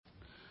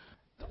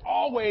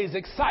always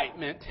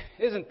excitement,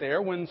 isn't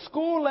there, when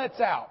school lets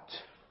out,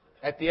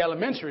 at the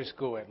elementary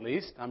school at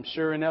least, I'm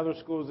sure in other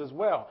schools as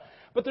well.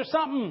 But there's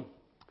something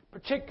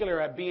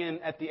particular at being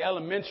at the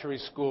elementary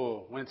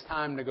school when it's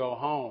time to go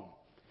home.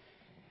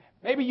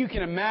 Maybe you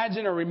can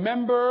imagine or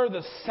remember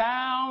the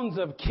sounds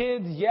of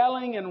kids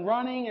yelling and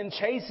running and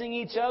chasing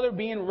each other,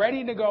 being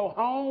ready to go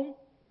home.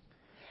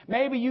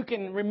 Maybe you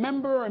can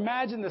remember or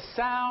imagine the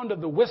sound of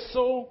the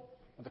whistle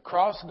of the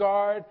cross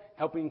guard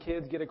helping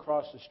kids get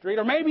across the street.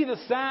 Or maybe the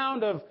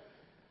sound of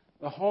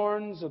the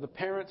horns of the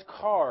parents'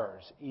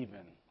 cars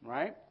even,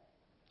 right?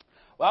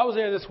 Well, I was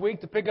there this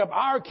week to pick up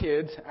our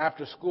kids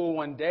after school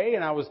one day,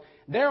 and I was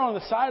there on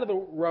the side of the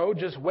road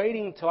just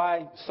waiting till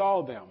I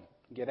saw them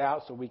get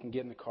out so we can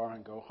get in the car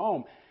and go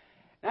home.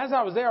 And as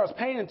I was there, I was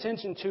paying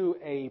attention to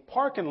a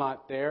parking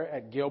lot there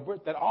at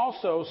Gilbert that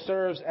also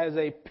serves as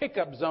a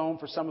pickup zone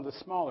for some of the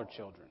smaller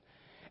children.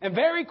 And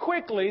very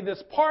quickly,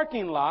 this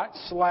parking lot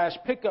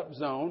 / pickup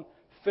zone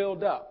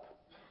filled up.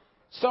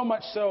 So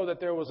much so that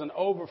there was an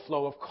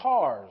overflow of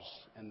cars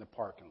in the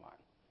parking lot.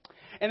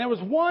 And there was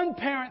one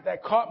parent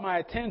that caught my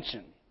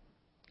attention.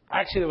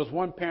 Actually, there was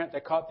one parent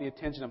that caught the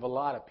attention of a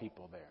lot of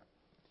people there.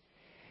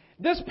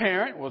 This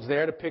parent was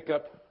there to pick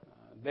up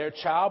their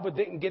child, but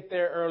didn't get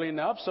there early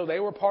enough, so they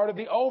were part of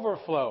the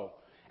overflow.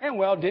 And,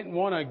 well, didn't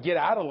want to get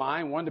out of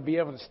line, wanted to be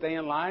able to stay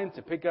in line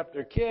to pick up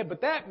their kid,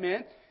 but that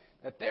meant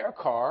that their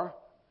car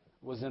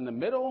was in the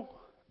middle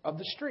of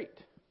the street,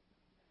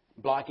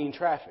 blocking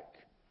traffic.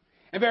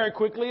 And very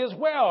quickly as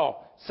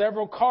well,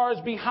 several cars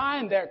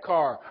behind that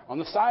car, on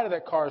the side of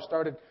that car,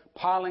 started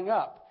piling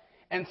up.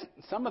 And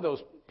some of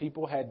those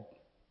people had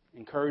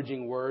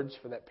encouraging words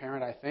for that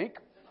parent, I think,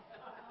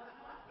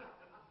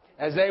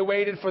 as they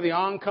waited for the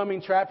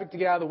oncoming traffic to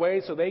get out of the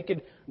way so they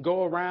could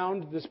go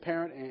around this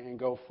parent and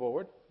go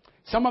forward.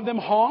 Some of them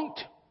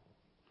honked,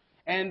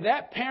 and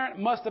that parent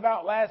must have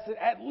outlasted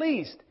at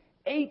least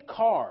 8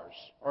 cars,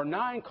 or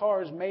 9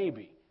 cars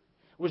maybe,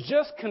 was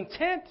just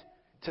content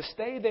to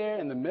stay there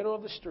in the middle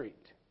of the street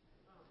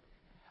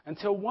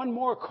until one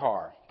more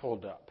car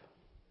pulled up.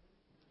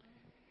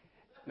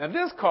 Now,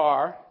 this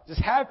car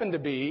just happened to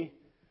be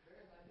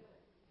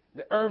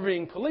the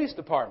Irving Police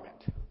Department.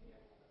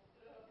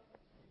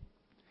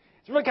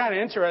 It's really kind of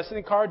interesting.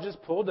 The car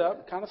just pulled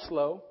up, kind of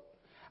slow.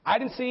 I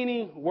didn't see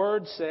any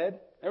words said.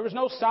 There was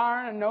no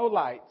siren and no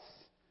lights.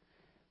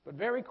 But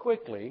very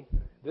quickly,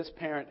 this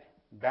parent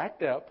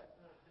backed up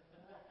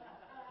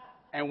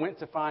and went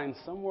to find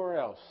somewhere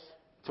else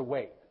to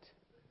wait.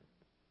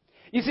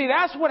 You see,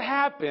 that's what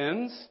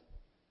happens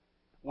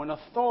when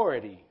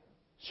authority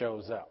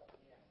shows up.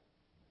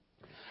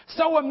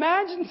 So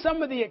imagine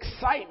some of the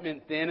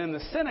excitement then in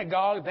the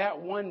synagogue that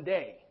one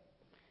day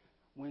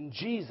when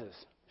Jesus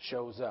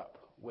shows up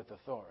with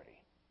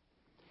authority.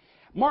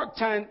 Mark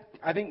 10,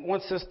 I think,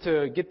 wants us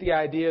to get the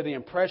idea, the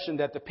impression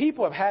that the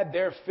people have had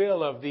their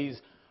fill of these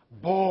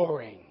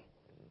boring,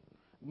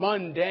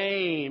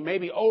 mundane,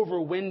 maybe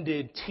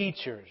overwinded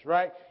teachers,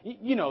 right?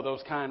 You know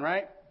those kind,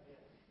 right?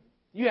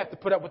 You have to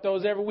put up with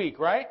those every week,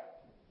 right?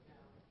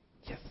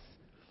 Yes.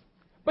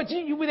 But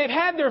they've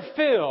had their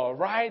fill,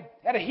 right?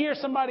 Had to hear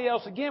somebody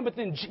else again, but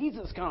then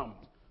Jesus comes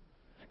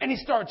and he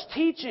starts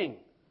teaching.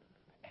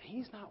 And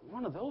he's not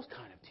one of those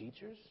kind of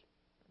teachers.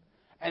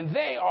 And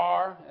they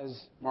are, as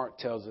Mark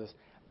tells us,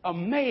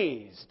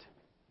 amazed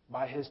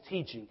by his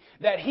teaching.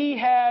 That he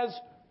has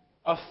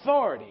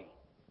authority,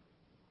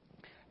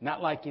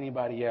 not like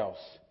anybody else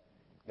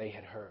they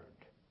had heard.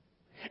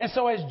 And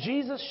so as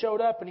Jesus showed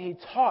up and he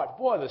taught,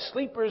 boy, the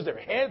sleepers, their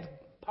heads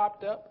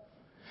popped up.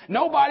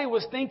 Nobody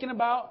was thinking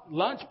about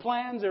lunch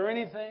plans or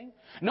anything.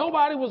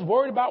 Nobody was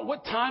worried about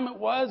what time it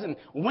was and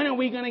when are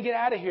we going to get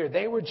out of here.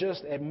 They were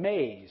just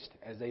amazed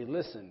as they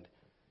listened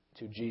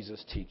to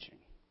Jesus' teaching.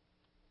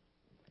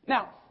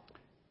 Now,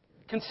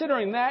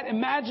 considering that,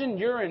 imagine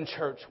you're in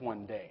church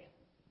one day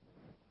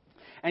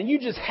and you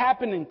just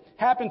happen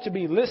to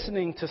be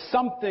listening to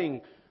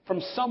something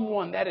from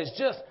someone that is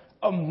just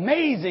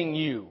amazing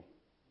you.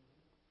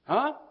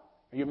 Huh?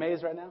 Are you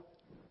amazed right now?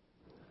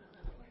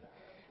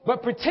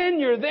 But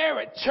pretend you're there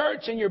at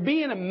church and you're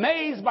being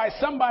amazed by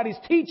somebody's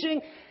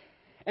teaching.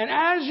 And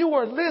as you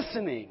are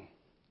listening,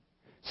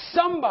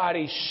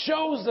 somebody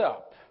shows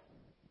up.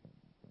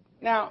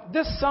 Now,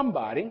 this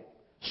somebody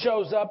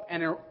shows up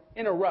and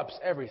interrupts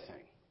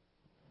everything.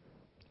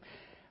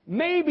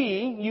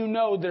 Maybe you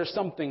know there's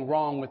something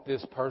wrong with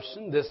this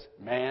person, this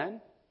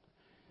man.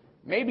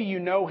 Maybe you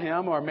know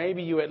him, or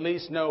maybe you at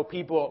least know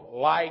people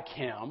like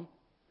him.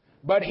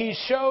 But he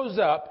shows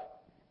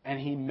up and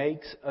he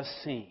makes a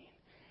scene.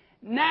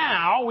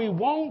 Now we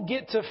won't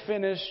get to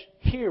finish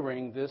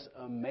hearing this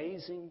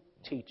amazing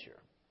teacher.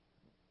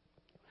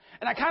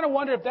 And I kind of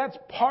wonder if that's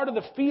part of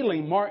the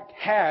feeling Mark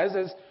has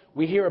as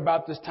we hear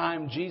about this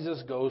time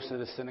Jesus goes to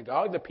the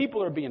synagogue. The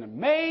people are being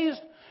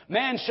amazed.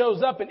 Man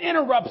shows up and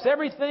interrupts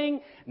everything.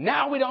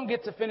 Now we don't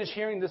get to finish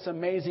hearing this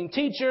amazing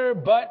teacher.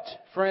 But,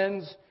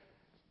 friends,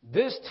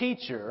 this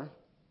teacher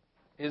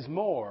is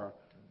more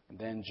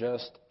than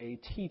just a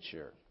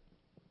teacher,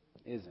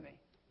 isn't he?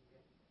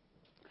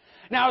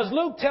 Now, as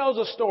Luke tells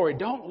a story,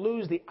 don't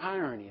lose the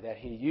irony that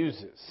he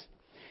uses.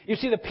 You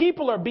see, the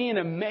people are being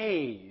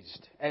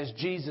amazed as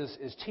Jesus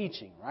is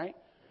teaching, right?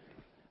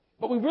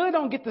 But we really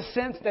don't get the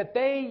sense that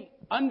they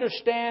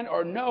understand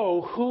or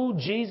know who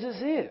Jesus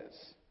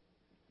is.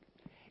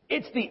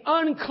 It's the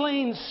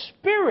unclean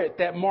spirit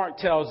that Mark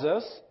tells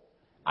us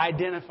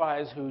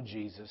identifies who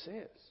Jesus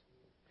is.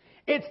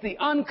 It's the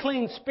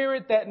unclean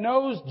spirit that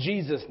knows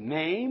Jesus'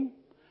 name,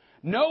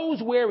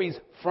 knows where he's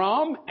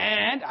from,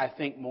 and, I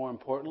think more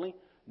importantly,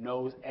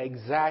 knows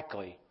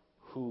exactly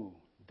who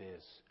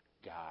this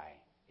guy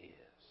is.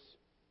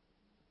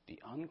 The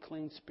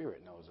unclean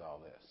spirit knows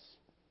all this.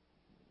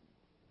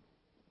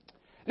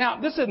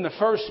 Now, this isn't the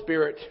first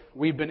spirit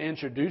we've been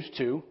introduced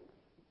to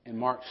in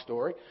Mark's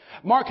story.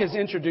 Mark has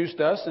introduced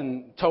us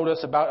and told us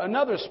about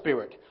another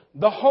spirit,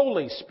 the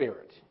Holy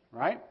Spirit,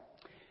 right?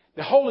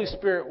 The Holy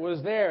Spirit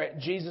was there at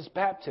Jesus'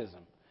 baptism.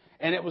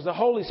 And it was the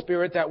Holy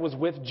Spirit that was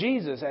with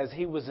Jesus as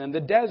he was in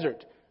the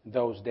desert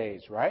those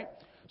days, right?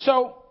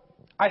 So,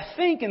 I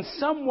think in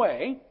some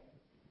way,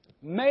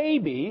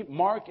 maybe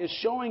Mark is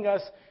showing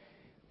us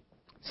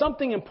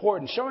something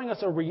important, showing us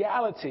a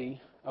reality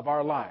of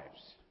our lives.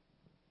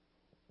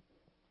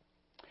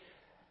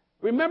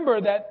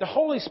 Remember that the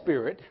Holy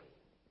Spirit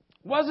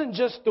wasn't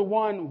just the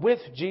one with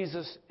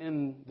Jesus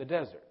in the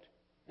desert,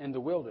 in the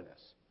wilderness.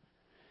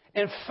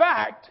 In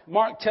fact,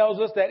 Mark tells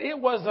us that it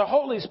was the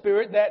Holy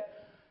Spirit that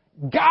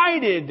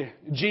guided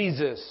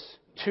Jesus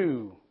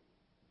to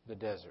the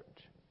desert,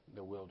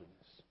 the wilderness.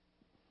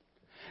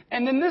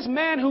 And then this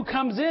man who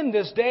comes in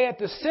this day at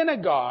the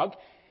synagogue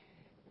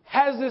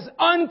has this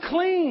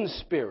unclean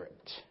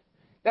spirit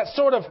that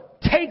sort of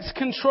takes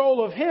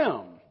control of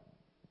him.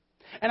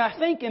 And I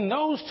think in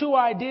those two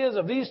ideas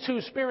of these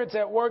two spirits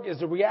at work is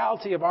the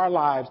reality of our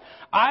lives.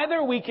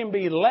 Either we can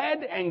be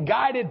led and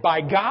guided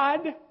by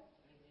God,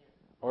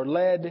 or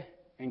led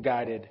and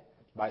guided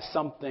by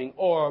something,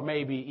 or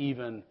maybe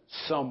even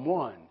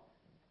someone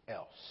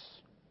else.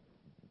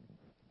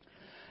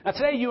 Now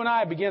today you and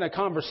I begin a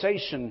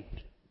conversation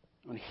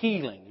on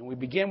healing, and we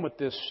begin with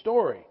this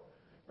story.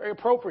 Very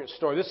appropriate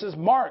story. This is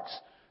Mark's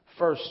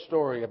first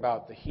story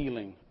about the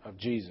healing of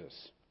Jesus.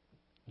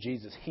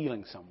 Jesus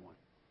healing someone.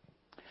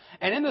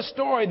 And in the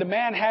story, the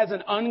man has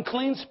an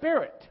unclean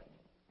spirit.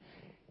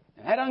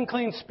 And that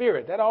unclean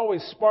spirit, that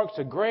always sparks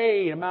a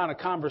great amount of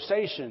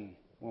conversation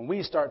when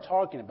we start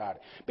talking about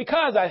it.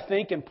 Because I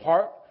think, in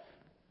part,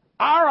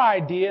 our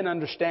idea and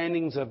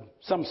understandings of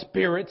some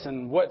spirits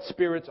and what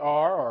spirits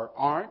are or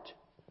aren't,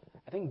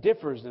 I think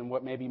differs than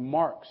what maybe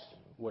Mark's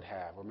would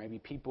have, or maybe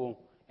people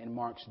in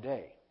Mark's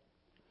day.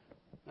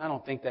 I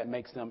don't think that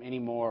makes them any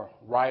more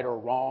right or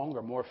wrong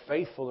or more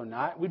faithful or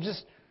not.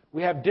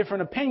 We have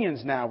different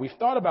opinions now. We've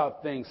thought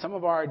about things. Some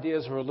of our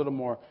ideas are a little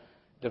more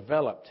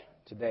developed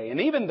today.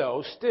 And even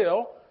though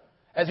still,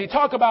 as we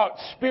talk about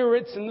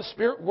spirits and the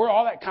spirit world,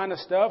 all that kind of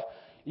stuff,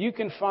 you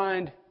can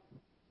find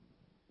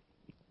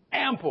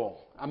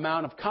ample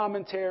amount of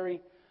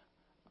commentary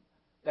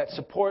that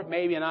support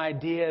maybe an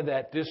idea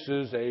that this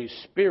is a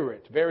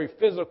spirit, very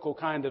physical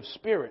kind of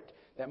spirit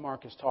that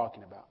Mark is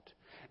talking about.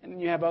 And then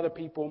you have other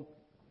people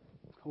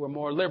who are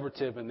more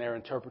liberative in their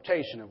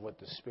interpretation of what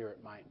the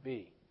spirit might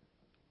be.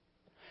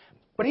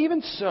 But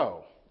even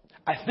so,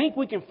 I think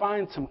we can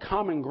find some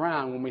common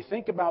ground when we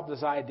think about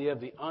this idea of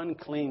the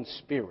unclean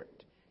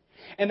spirit.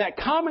 And that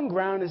common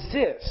ground is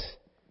this,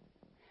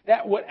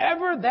 that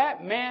whatever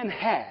that man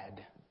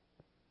had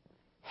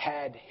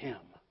him.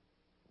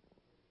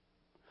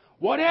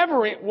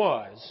 Whatever it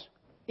was,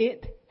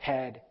 it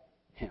had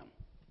him.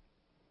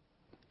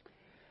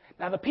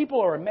 Now the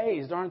people are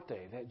amazed, aren't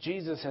they, that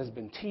Jesus has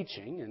been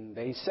teaching, and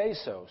they say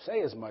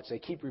as much. They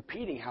keep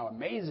repeating how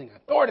amazing,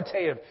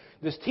 authoritative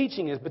this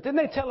teaching is. But then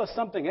they tell us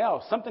something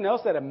else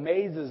that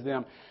amazes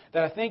them,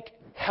 that I think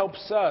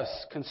helps us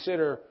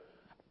consider,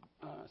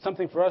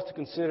 something for us to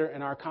consider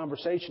in our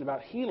conversation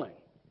about healing.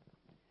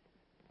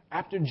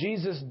 After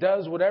Jesus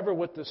does whatever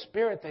with the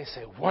Spirit, they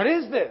say, what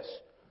is this?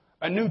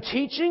 A new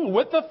teaching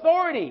with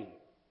authority.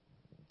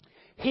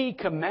 He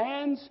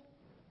commands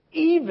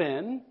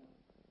even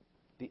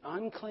the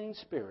unclean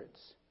spirits,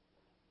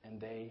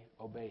 and they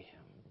obey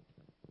him.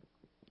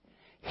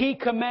 He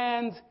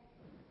commands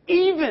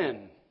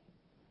even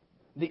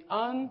the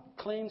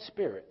unclean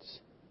spirits,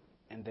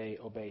 and they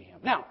obey him.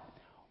 Now,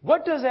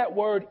 what does that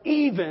word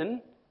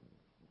even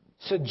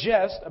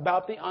suggest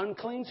about the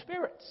unclean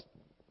spirits?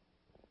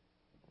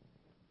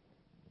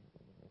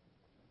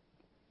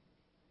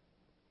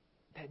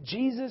 That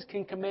Jesus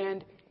can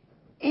command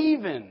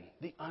even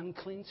the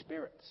unclean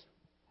spirits.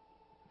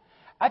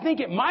 I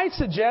think it might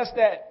suggest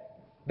that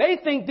they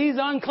think these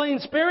unclean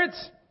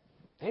spirits,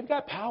 they've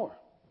got power.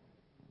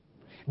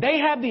 They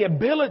have the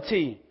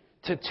ability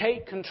to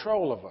take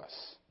control of us.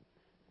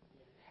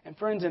 And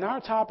friends, in our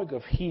topic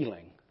of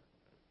healing,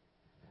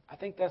 I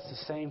think that's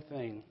the same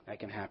thing that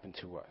can happen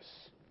to us.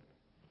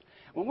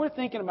 When we're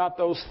thinking about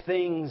those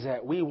things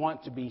that we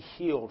want to be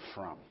healed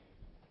from,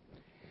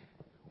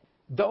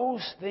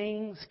 those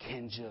things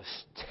can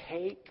just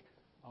take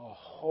a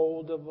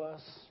hold of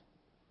us.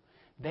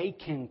 they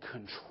can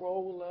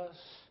control us.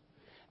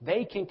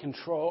 They can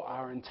control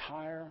our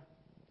entire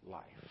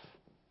life.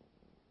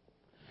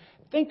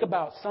 Think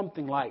about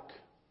something like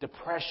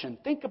depression.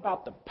 Think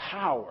about the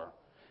power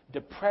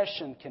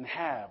depression can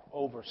have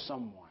over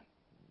someone.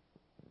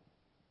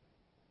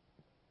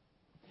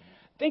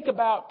 Think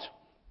about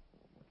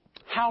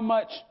how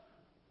much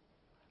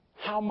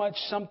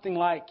something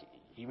like,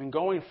 even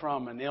going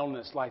from an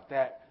illness like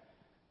that,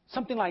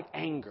 something like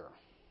anger.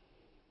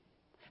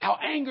 How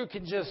anger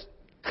can just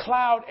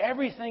cloud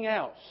everything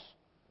else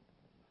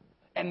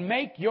and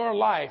make your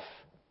life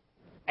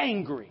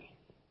angry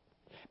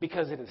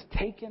because it has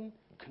taken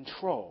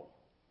control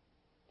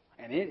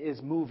and it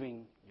is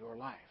moving your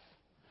life.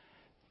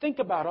 Think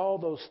about all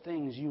those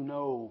things you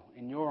know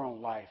in your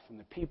own life and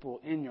the people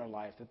in your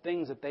life, the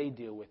things that they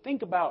deal with.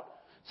 Think about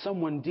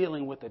someone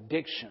dealing with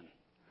addiction.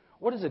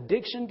 What does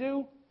addiction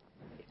do?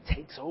 It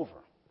takes over.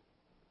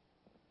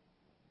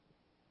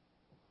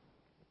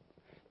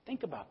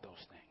 Think about those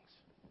things.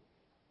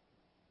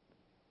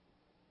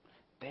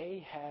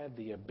 They have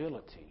the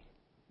ability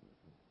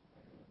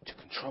to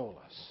control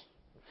us.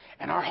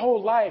 And our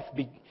whole life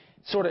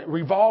sort of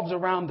revolves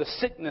around the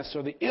sickness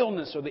or the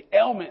illness or the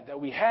ailment that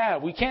we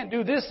have. We can't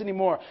do this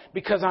anymore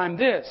because I'm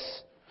this.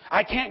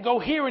 I can't go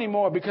here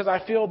anymore because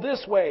I feel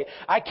this way.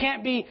 I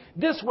can't be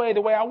this way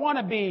the way I want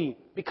to be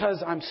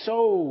because I'm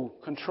so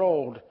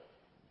controlled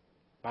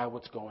by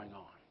what's going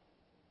on.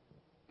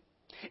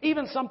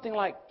 Even something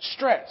like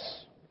stress.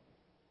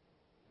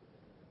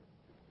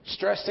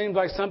 Stress seems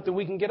like something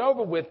we can get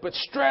over with, but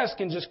stress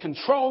can just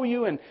control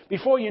you, and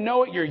before you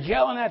know it, you're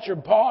yelling at your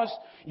boss.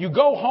 You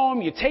go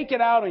home, you take it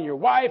out on your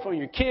wife, on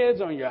your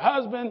kids, on your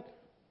husband.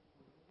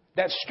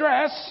 That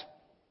stress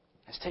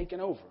has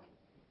taken over.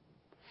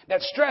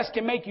 That stress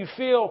can make you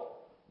feel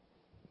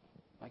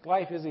like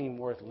life isn't even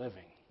worth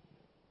living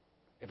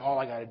if all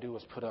I got to do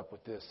is put up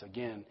with this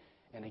again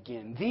and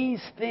again.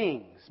 These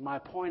things, my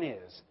point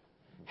is,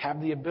 have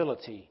the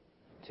ability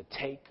to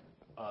take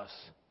us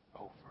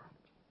over.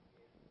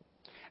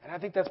 And I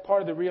think that's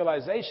part of the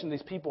realization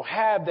these people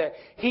have, that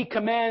He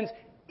commands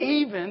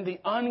even the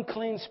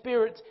unclean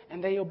spirits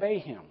and they obey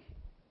Him.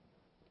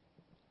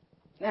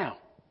 Now,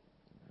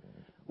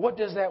 what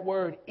does that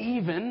word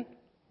even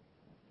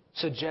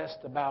suggest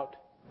about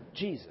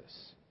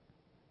Jesus?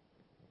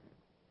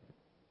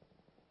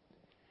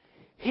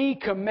 He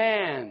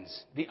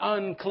commands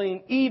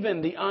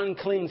even the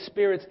unclean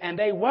spirits, and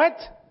they what?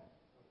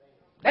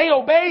 They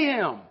obey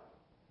Him.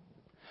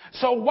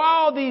 So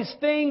while these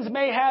things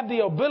may have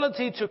the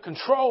ability to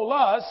control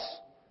us,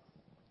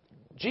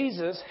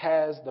 Jesus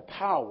has the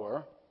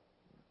power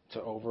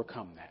to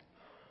overcome that.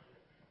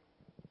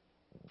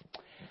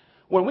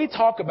 When we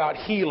talk about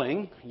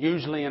healing,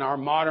 usually in our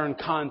modern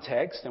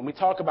context, and we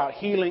talk about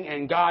healing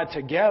and God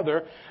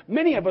together,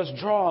 many of us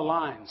draw a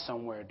line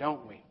somewhere,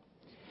 don't we?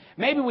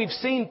 Maybe we've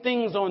seen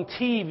things on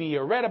TV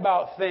or read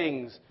about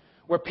things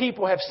where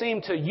people have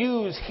seemed to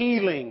use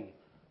healing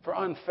for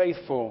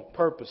unfaithful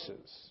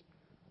purposes.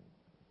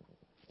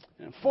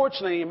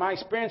 Unfortunately, in my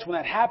experience, when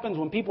that happens,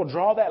 when people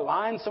draw that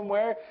line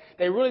somewhere,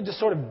 they really just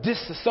sort of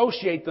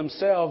disassociate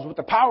themselves with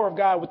the power of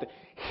God, with the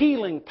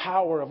healing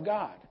power of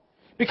God.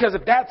 Because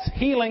if that's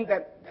healing,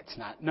 that's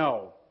not.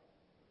 No,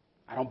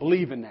 I don't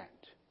believe in that.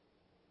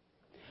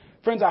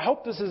 Friends, I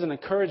hope this is an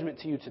encouragement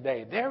to you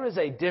today. There is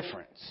a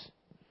difference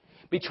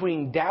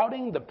between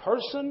doubting the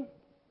person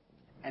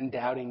and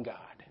doubting God.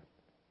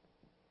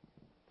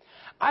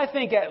 I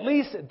think at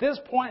least at this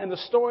point in the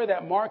story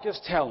that Mark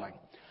is telling,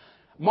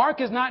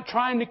 Mark is not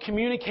trying to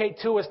communicate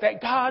to us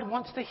that God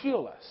wants to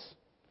heal us.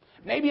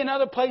 Maybe in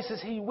other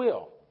places He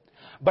will.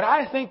 But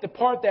I think the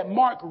part that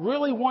Mark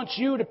really wants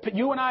you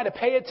and I to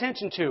pay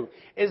attention to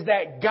is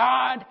that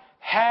God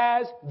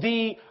has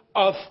the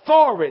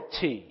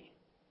authority.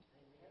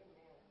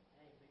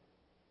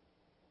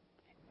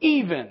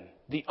 Even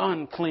the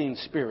unclean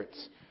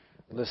spirits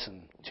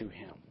listen to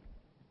Him.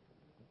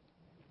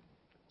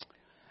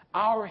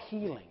 Our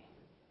healing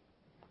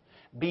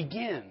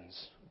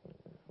begins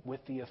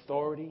with the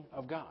authority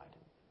of God.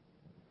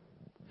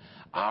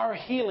 Our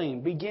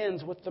healing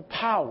begins with the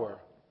power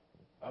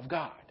of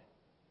God.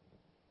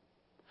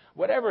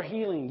 Whatever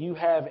healing you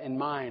have in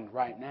mind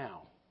right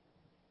now,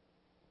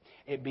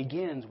 it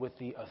begins with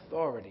the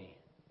authority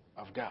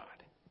of God.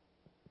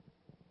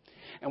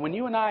 And when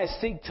you and I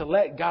seek to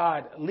let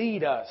God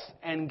lead us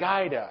and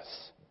guide us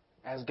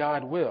as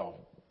God will,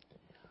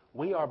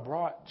 we are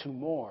brought to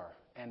more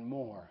and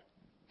more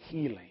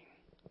healing.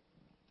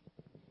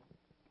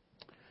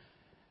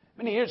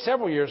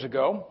 Several years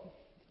ago,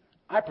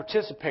 I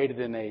participated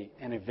in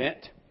an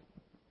event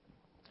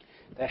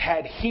that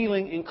had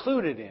healing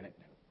included in it.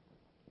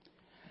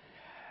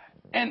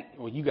 And,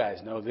 well, you guys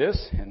know this,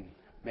 and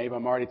maybe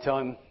I'm already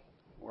telling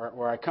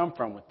where I come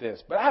from with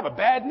this, but I have a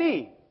bad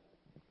knee.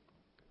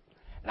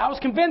 And I was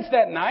convinced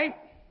that night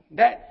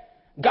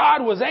that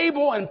God was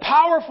able and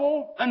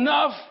powerful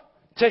enough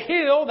to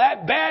heal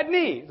that bad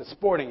knee. It's a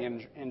sporting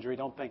injury.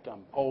 Don't think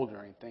I'm old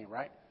or anything,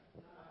 right?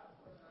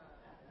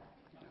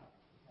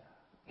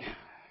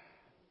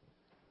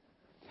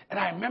 And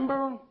I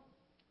remember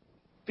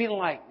feeling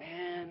like,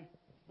 man,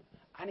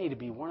 I need to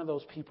be one of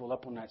those people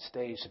up on that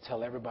stage to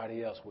tell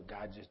everybody else what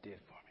God just did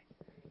for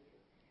me.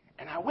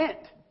 And I went.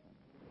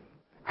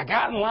 I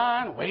got in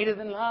line, waited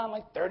in line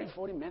like 30,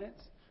 40 minutes.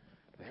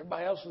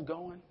 Everybody else was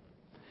going.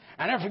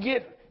 I never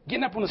forget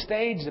getting up on the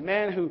stage, the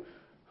man who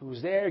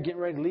was there getting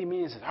ready to leave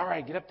me and said, all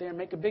right, get up there and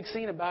make a big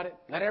scene about it.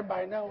 Let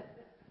everybody know.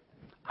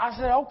 I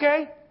said,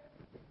 okay.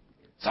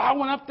 So I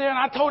went up there and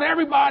I told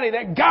everybody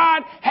that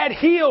God had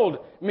healed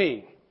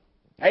me.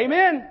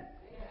 Amen?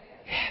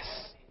 Yes.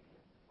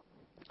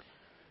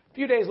 A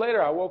few days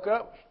later, I woke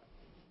up.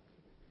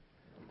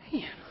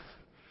 Man.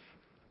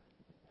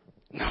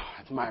 No,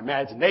 it's my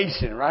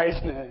imagination, right?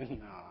 No.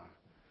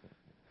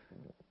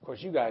 Of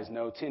course, you guys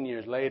know 10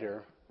 years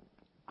later,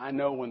 I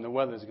know when the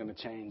weather's going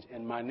to change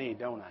in my knee,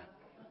 don't I?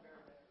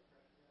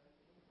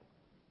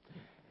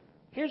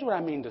 Here's what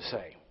I mean to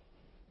say.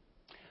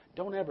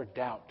 Don't ever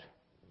doubt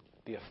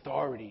the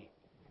authority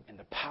and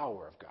the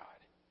power of God.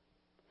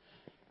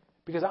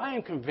 Because I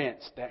am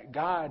convinced that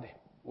God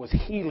was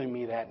healing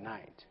me that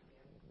night.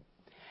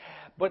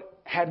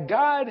 But had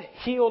God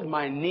healed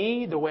my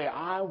knee the way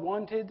I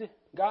wanted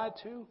God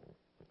to,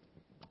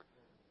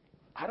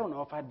 I don't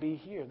know if I'd be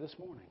here this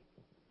morning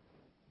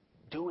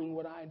doing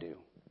what I do.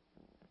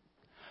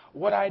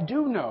 What I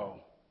do know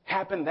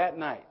happened that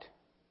night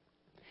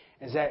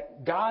is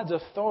that God's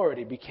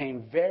authority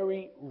became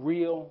very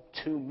real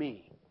to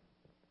me.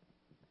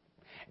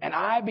 And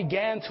I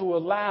began to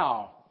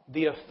allow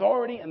the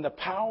authority and the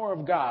power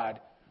of God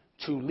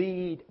to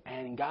lead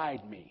and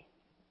guide me.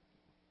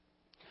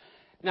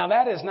 Now,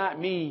 that is not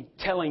me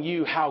telling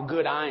you how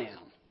good I am.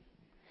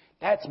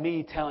 That's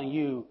me telling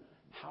you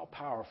how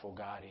powerful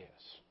God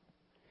is.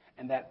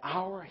 And that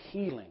our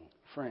healing,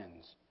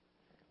 friends,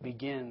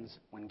 begins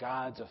when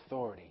God's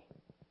authority.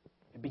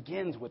 It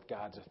begins with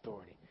God's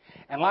authority.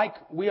 And like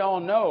we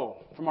all know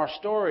from our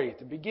story at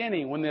the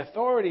beginning, when the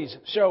authorities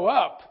show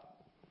up,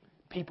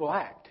 people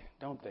act,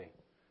 don't they?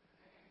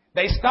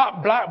 They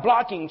stop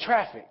blocking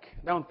traffic,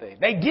 don't they?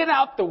 They get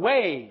out the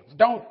way,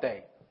 don't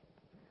they?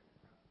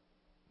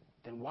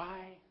 Then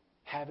why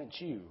haven't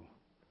you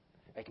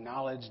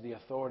acknowledged the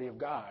authority of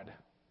God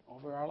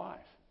over our life?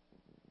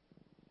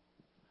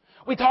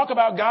 We talk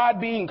about God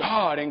being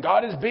God, and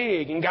God is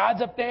big, and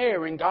God's up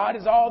there, and God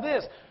is all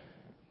this.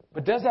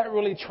 But does that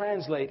really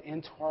translate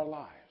into our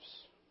lives?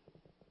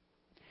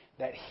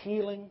 That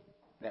healing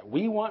that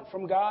we want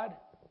from God,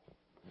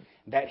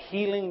 that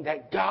healing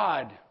that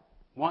God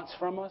wants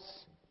from us,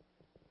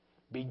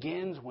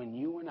 begins when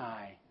you and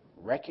I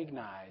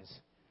recognize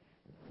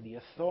the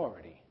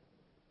authority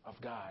of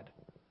God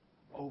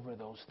over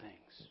those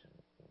things.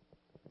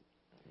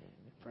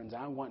 Friends,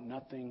 I want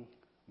nothing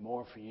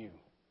more for you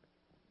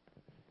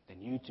than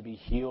you to be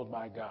healed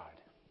by God.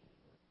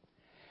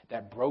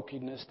 That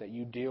brokenness that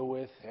you deal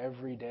with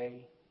every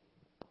day,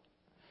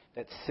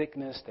 that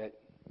sickness that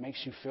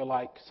makes you feel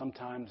like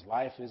sometimes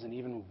life isn't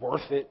even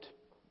worth it,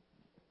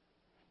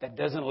 that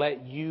doesn't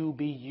let you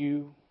be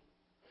you,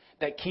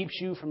 that keeps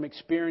you from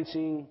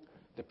experiencing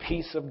the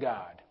peace of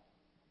God.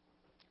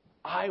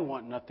 I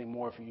want nothing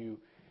more for you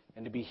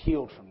than to be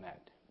healed from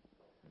that.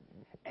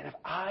 And if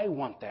I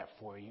want that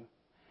for you,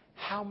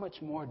 how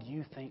much more do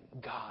you think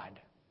God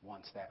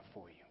wants that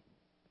for you?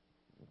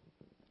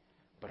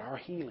 But our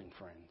healing,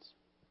 friends,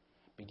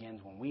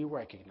 begins when we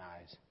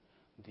recognize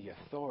the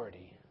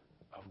authority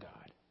of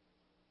God.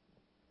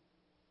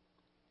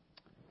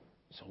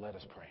 So let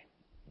us pray.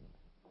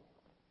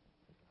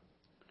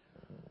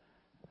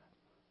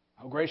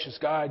 Oh, gracious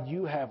God,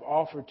 you have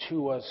offered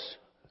to us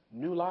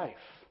new life.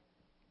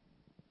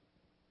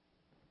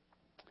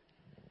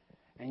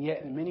 And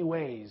yet, in many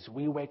ways,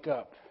 we wake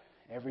up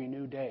every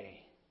new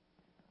day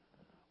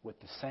with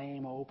the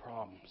same old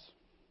problems,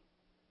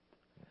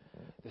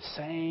 the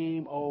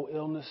same old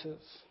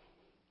illnesses,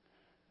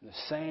 the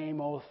same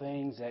old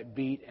things that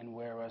beat and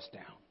wear us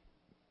down.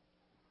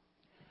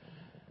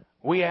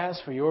 We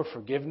ask for your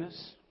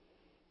forgiveness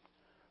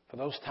for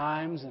those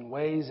times and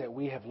ways that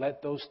we have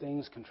let those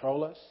things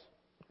control us.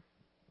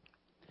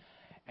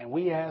 And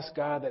we ask,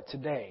 God, that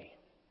today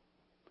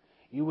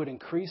you would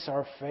increase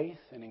our faith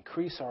and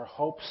increase our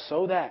hope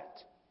so that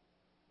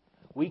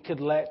we could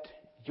let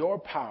your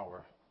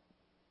power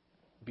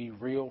be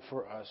real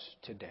for us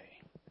today.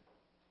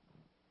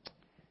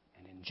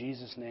 And in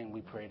Jesus' name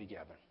we pray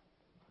together.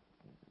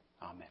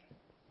 Amen.